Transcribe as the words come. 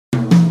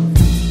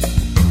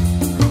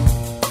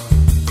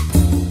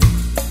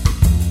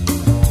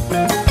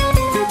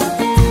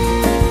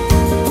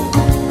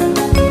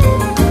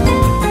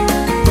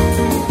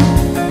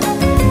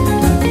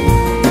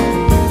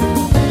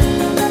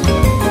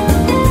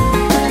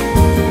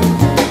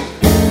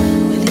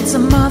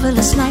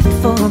fantabulous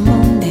night for a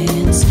moon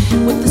dance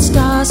with the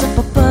stars up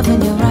above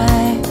in your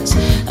eyes.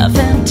 A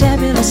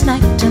fantabulous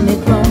night to make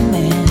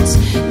romance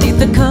neath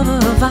the cover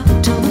of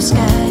October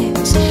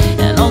skies.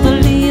 And all the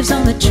leaves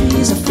on the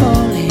trees are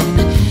falling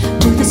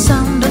to the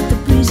sound of the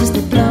breezes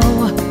that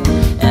blow.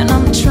 And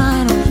I'm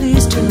trying to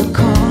please to the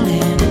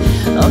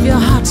calling of your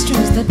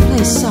heartstrings that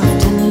play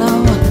soft and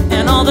low.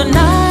 And all the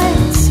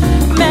nights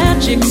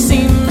magic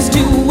seems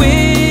to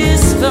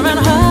whisper and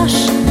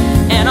hush,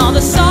 and all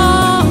the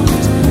soft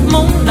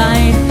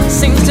moonlight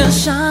seems to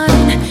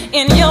shine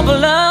in your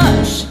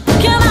blush.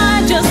 Can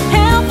I just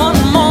have one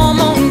more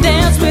moon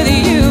dance with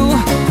you,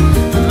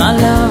 my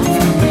love?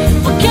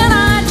 Or can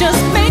I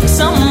just make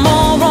some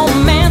more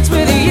romance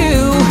with you,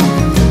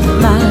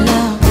 my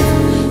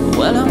love?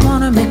 Well, I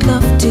wanna make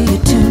love to you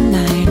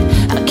tonight.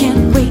 I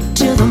can't wait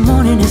till the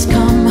morning has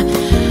come,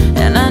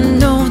 and I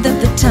know that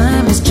the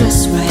time is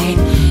just right,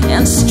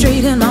 and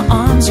straight in my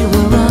arms you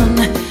will run.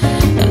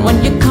 And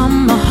when you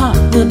come, my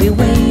heart will be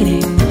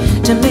waiting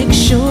to make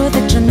sure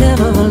that you're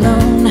never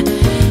alone.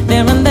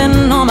 There and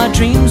then all my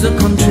dreams will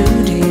come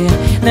true, dear.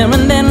 There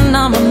and then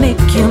I'ma make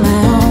you my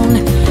own.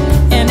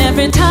 And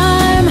every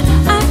time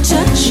I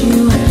touch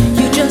you,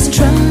 you just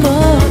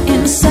tremble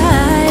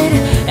inside.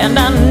 And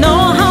I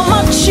know how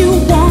much you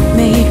want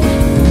me,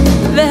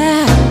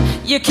 that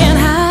you can't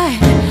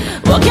hide.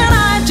 Well, can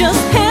I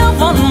just have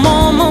one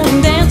more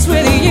moon dance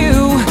with you,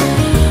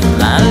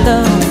 my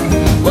love?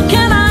 Well,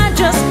 can I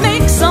just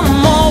make some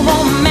more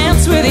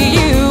romance with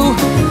you,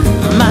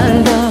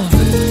 my love?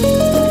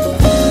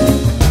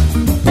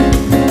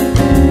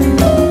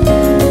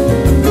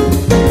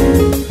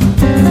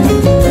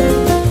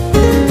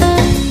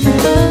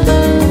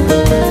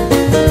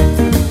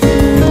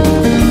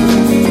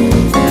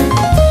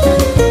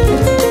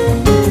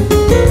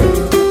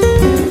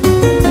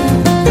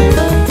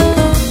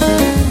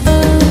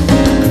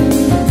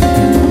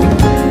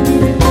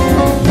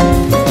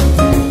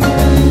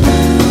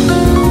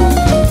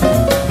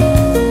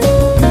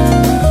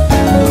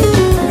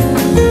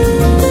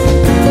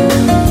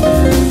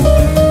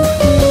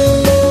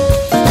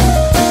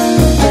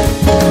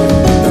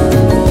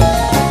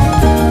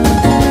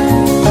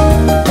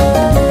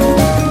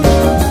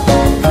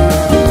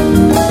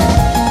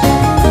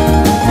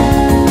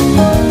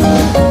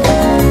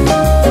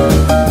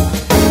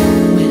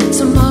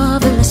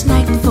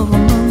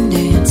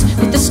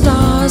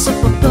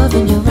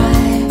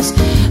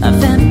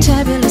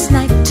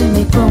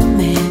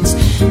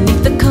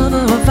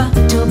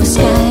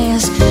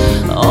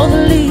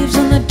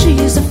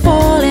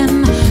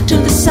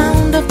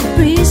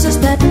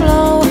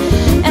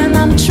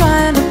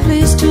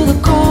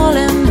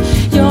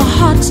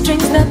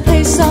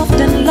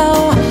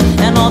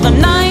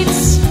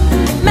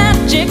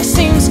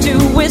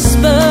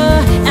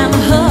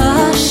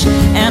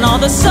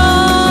 The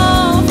sun